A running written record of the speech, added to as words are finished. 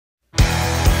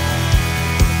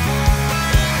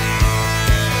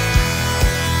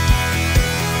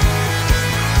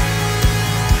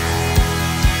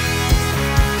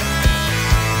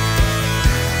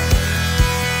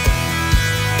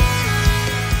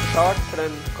Short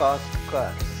run cost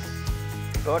curves.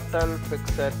 Total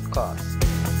fixed cost.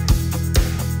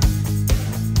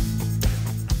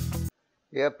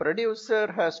 A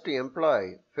producer has to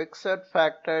employ fixed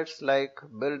factors like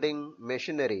building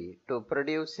machinery to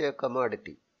produce a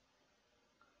commodity.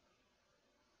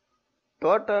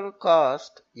 Total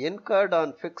cost incurred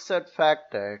on fixed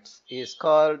factors is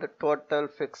called total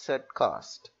fixed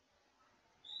cost.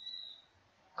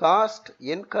 Cost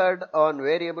incurred on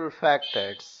variable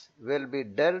factors will be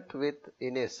dealt with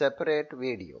in a separate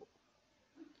video.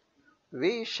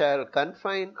 We shall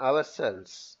confine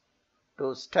ourselves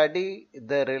to study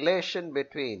the relation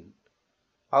between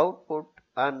output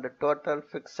and total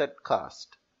fixed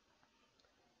cost.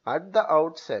 At the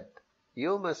outset,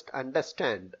 you must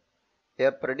understand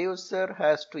a producer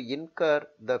has to incur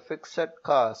the fixed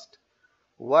cost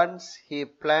once he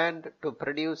planned to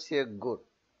produce a good.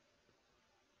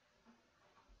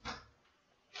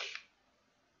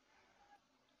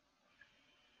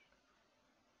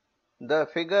 The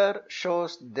figure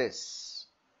shows this.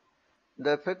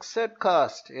 The fixed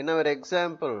cost in our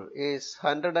example is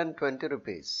 120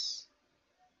 rupees,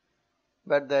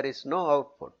 but there is no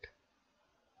output.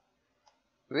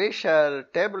 We shall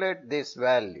tabulate this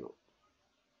value.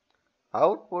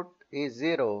 Output is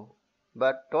 0,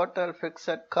 but total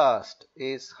fixed cost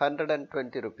is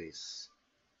 120 rupees.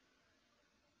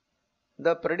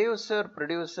 The producer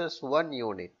produces 1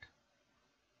 unit.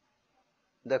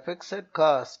 The fixed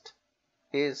cost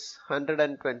is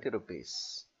 120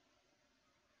 rupees.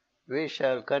 We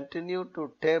shall continue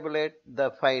to tabulate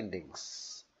the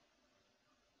findings.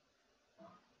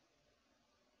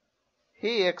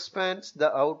 He expands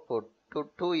the output to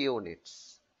 2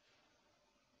 units.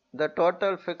 The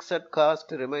total fixed cost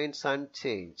remains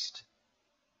unchanged.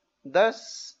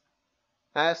 Thus,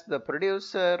 as the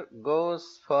producer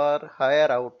goes for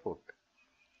higher output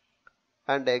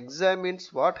and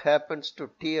examines what happens to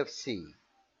TFC,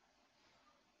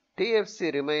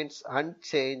 TFC remains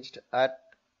unchanged at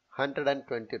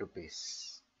 120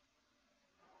 rupees.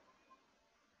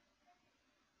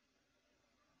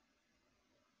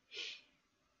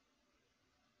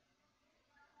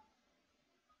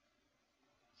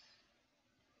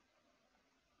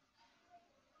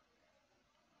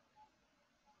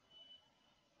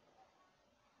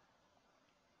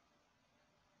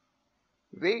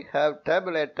 We have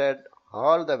tabulated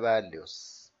all the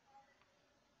values.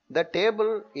 The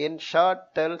table in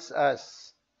short tells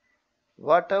us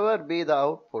whatever be the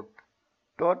output,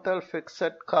 total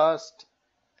fixed cost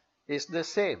is the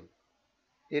same.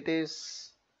 It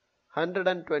is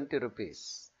 120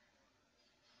 rupees.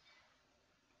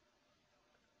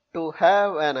 To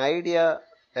have an idea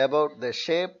about the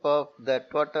shape of the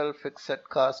total fixed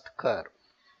cost curve,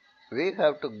 we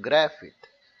have to graph it.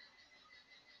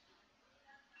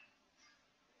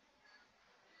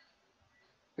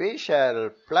 We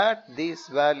shall plot these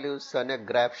values on a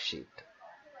graph sheet.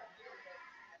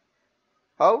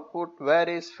 Output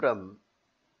varies from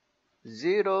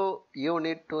 0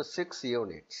 unit to 6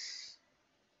 units,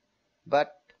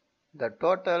 but the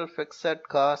total fixed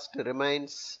cost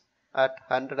remains at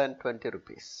 120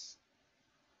 rupees.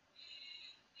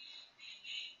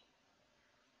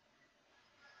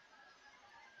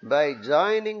 By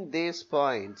joining these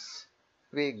points,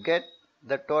 we get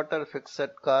the total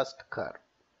fixed cost curve.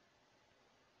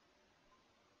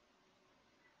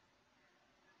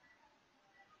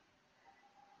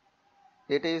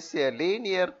 It is a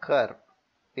linear curve.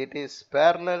 It is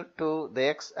parallel to the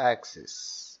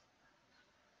x-axis.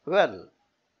 Well,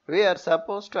 we are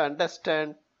supposed to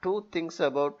understand 2 things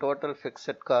about total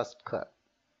fixed cost curve.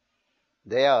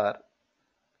 They are,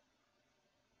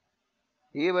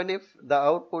 even if the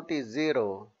output is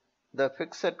 0, the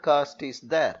fixed cost is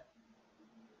there.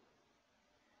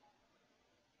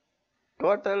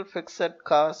 Total fixed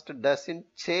cost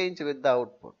doesn't change with the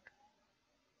output.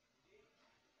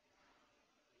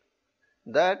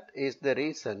 That is the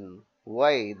reason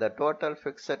why the total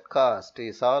fixed cost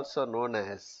is also known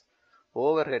as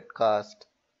overhead cost,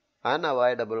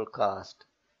 unavoidable cost,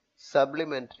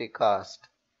 supplementary cost,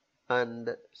 and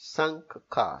sunk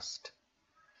cost.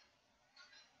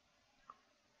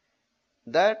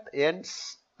 That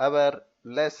ends our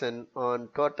lesson on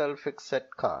total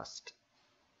fixed cost.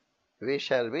 We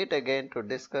shall meet again to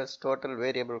discuss total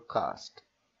variable cost.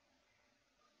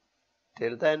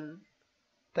 Till then,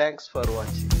 thanks for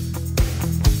watching.